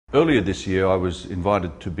Earlier this year I was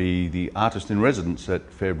invited to be the artist in residence at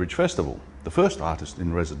Fairbridge Festival, the first artist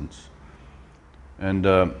in residence. And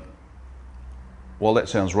while that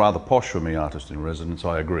sounds rather posh for me, artist in residence,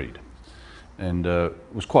 I agreed. And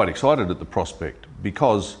was quite excited at the prospect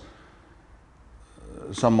because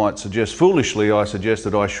some might suggest foolishly, I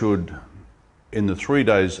suggested I should, in the 3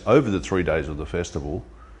 days, over the 3 days of the festival,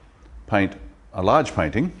 paint a large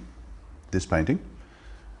painting, this painting,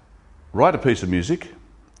 write a piece of music,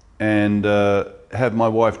 and have my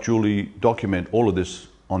wife Julie document all of this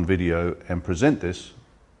on video and present this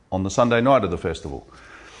on the Sunday night of the festival.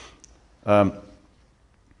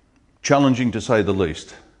 Challenging to say the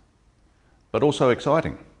least, but also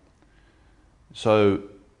exciting. So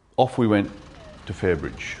off we went to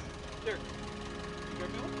Fairbridge.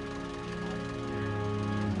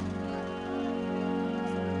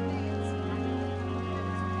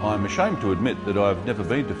 I'm ashamed to admit that I've never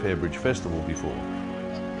been to Fairbridge Festival before.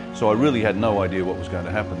 So I really had no idea what was going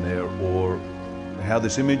to happen there or how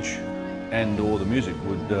this image and or the music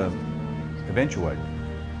would eventuate.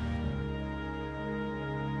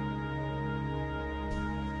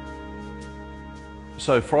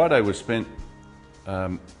 So Friday was spent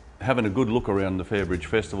having a good look around the Fairbridge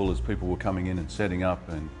Festival as people were coming in and setting up,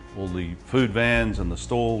 and all the food vans and the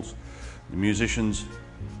stalls, the musicians,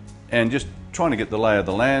 and just trying to get the lay of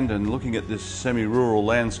the land and looking at this semi-rural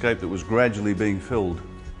landscape that was gradually being filled.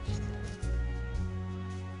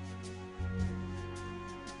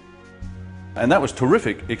 And that was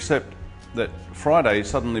terrific, except that Friday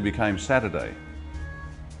suddenly became Saturday.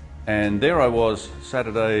 And there I was,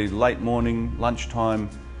 Saturday, late morning, lunchtime,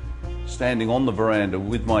 standing on the veranda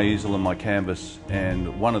with my easel and my canvas,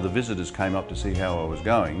 and one of the visitors came up to see how I was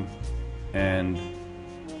going and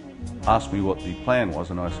asked me what the plan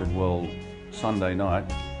was, and I said, well, Sunday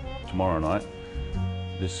night, tomorrow night,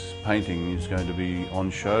 this painting is going to be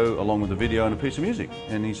on show along with a video and a piece of music.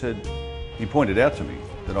 And he said, he pointed out to me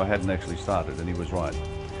that I hadn't actually started, and he was right.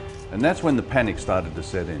 And that's when the panic started to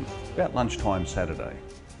set in, about lunchtime Saturday.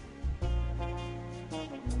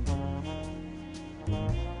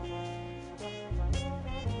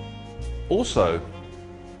 Also,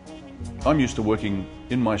 I'm used to working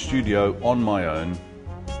in my studio on my own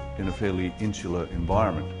in a fairly insular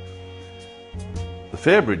environment. The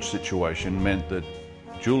Fairbridge situation meant that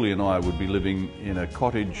Julie and I would be living in a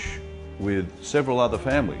cottage with several other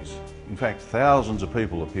families. In fact, thousands of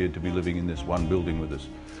people appeared to be living in this one building with us,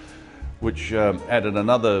 which added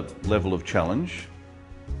another level of challenge.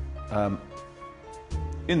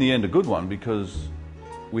 In the end, a good one, because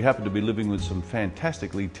we happened to be living with some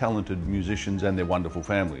fantastically talented musicians and their wonderful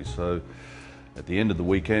families. So at the end of the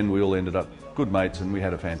weekend, we all ended up good mates and we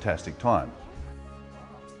had a fantastic time.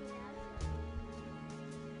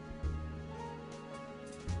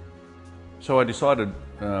 So I decided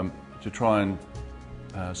to try and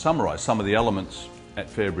summarise some of the elements at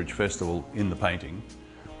Fairbridge Festival in the painting.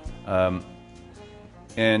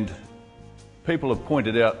 And people have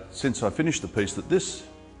pointed out since I finished the piece that this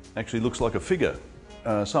actually looks like a figure.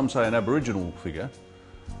 Some say an Aboriginal figure.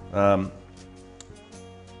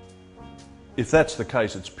 If that's the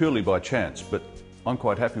case, it's purely by chance, but I'm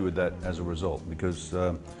quite happy with that as a result, because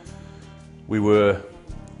we were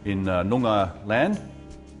in Noongar land,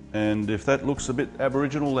 and if that looks a bit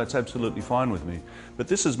Aboriginal, that's absolutely fine with me. But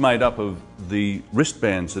this is made up of the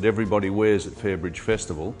wristbands that everybody wears at Fairbridge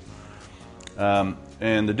Festival, and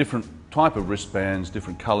the different type of wristbands,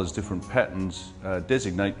 different colours, different patterns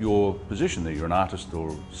designate your position there. You're an artist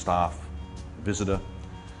or staff, visitor.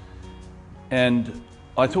 And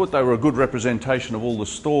I thought they were a good representation of all the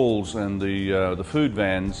stalls and the food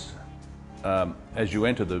vans as you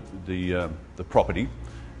enter the property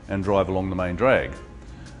and drive along the main drag.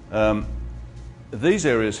 These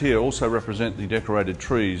areas here also represent the decorated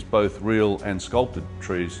trees, both real and sculpted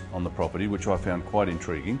trees on the property, which I found quite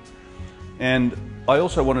intriguing. And I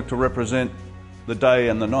also wanted to represent the day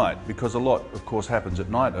and the night, because a lot, of course, happens at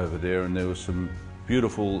night over there, and there were some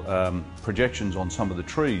beautiful projections on some of the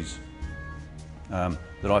trees that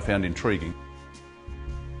I found intriguing.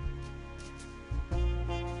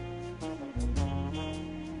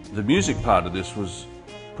 The music part of this was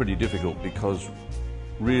pretty difficult because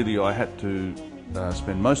really I had to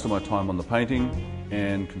spend most of my time on the painting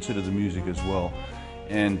and consider the music as well.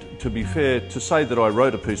 And to be fair, to say that I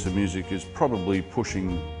wrote a piece of music is probably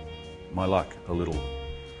pushing my luck a little,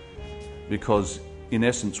 because in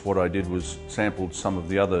essence what I did was sampled some of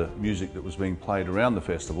the other music that was being played around the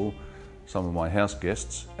festival, some of my house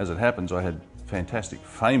guests. As it happens, I had fantastic,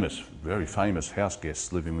 very famous house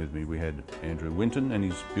guests living with me. We had Andrew Winton and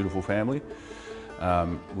his beautiful family.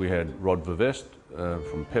 We had Rod Vervest,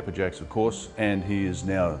 from Pepper Jacks, of course, and he is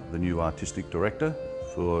now the new artistic director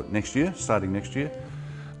for next year, starting next year.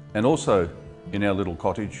 And also in our little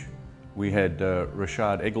cottage, we had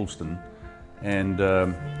Rashad Eggleston and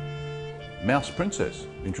Mouse Princess,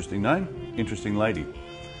 interesting name, interesting lady.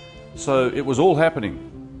 So it was all happening.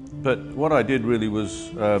 But what I did really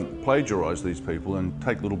was plagiarise these people and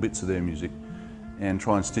take little bits of their music and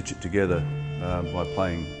try and stitch it together by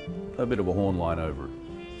playing a bit of a horn line over it.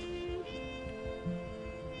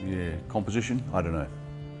 Yeah, composition? I don't know.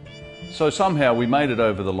 So somehow we made it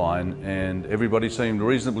over the line and everybody seemed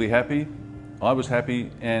reasonably happy. I was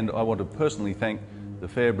happy, and I want to personally thank the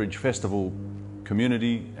Fairbridge Festival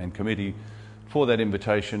community and committee for that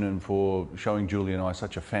invitation and for showing Julie and I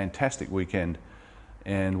such a fantastic weekend.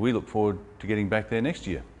 And we look forward to getting back there next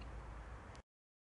year.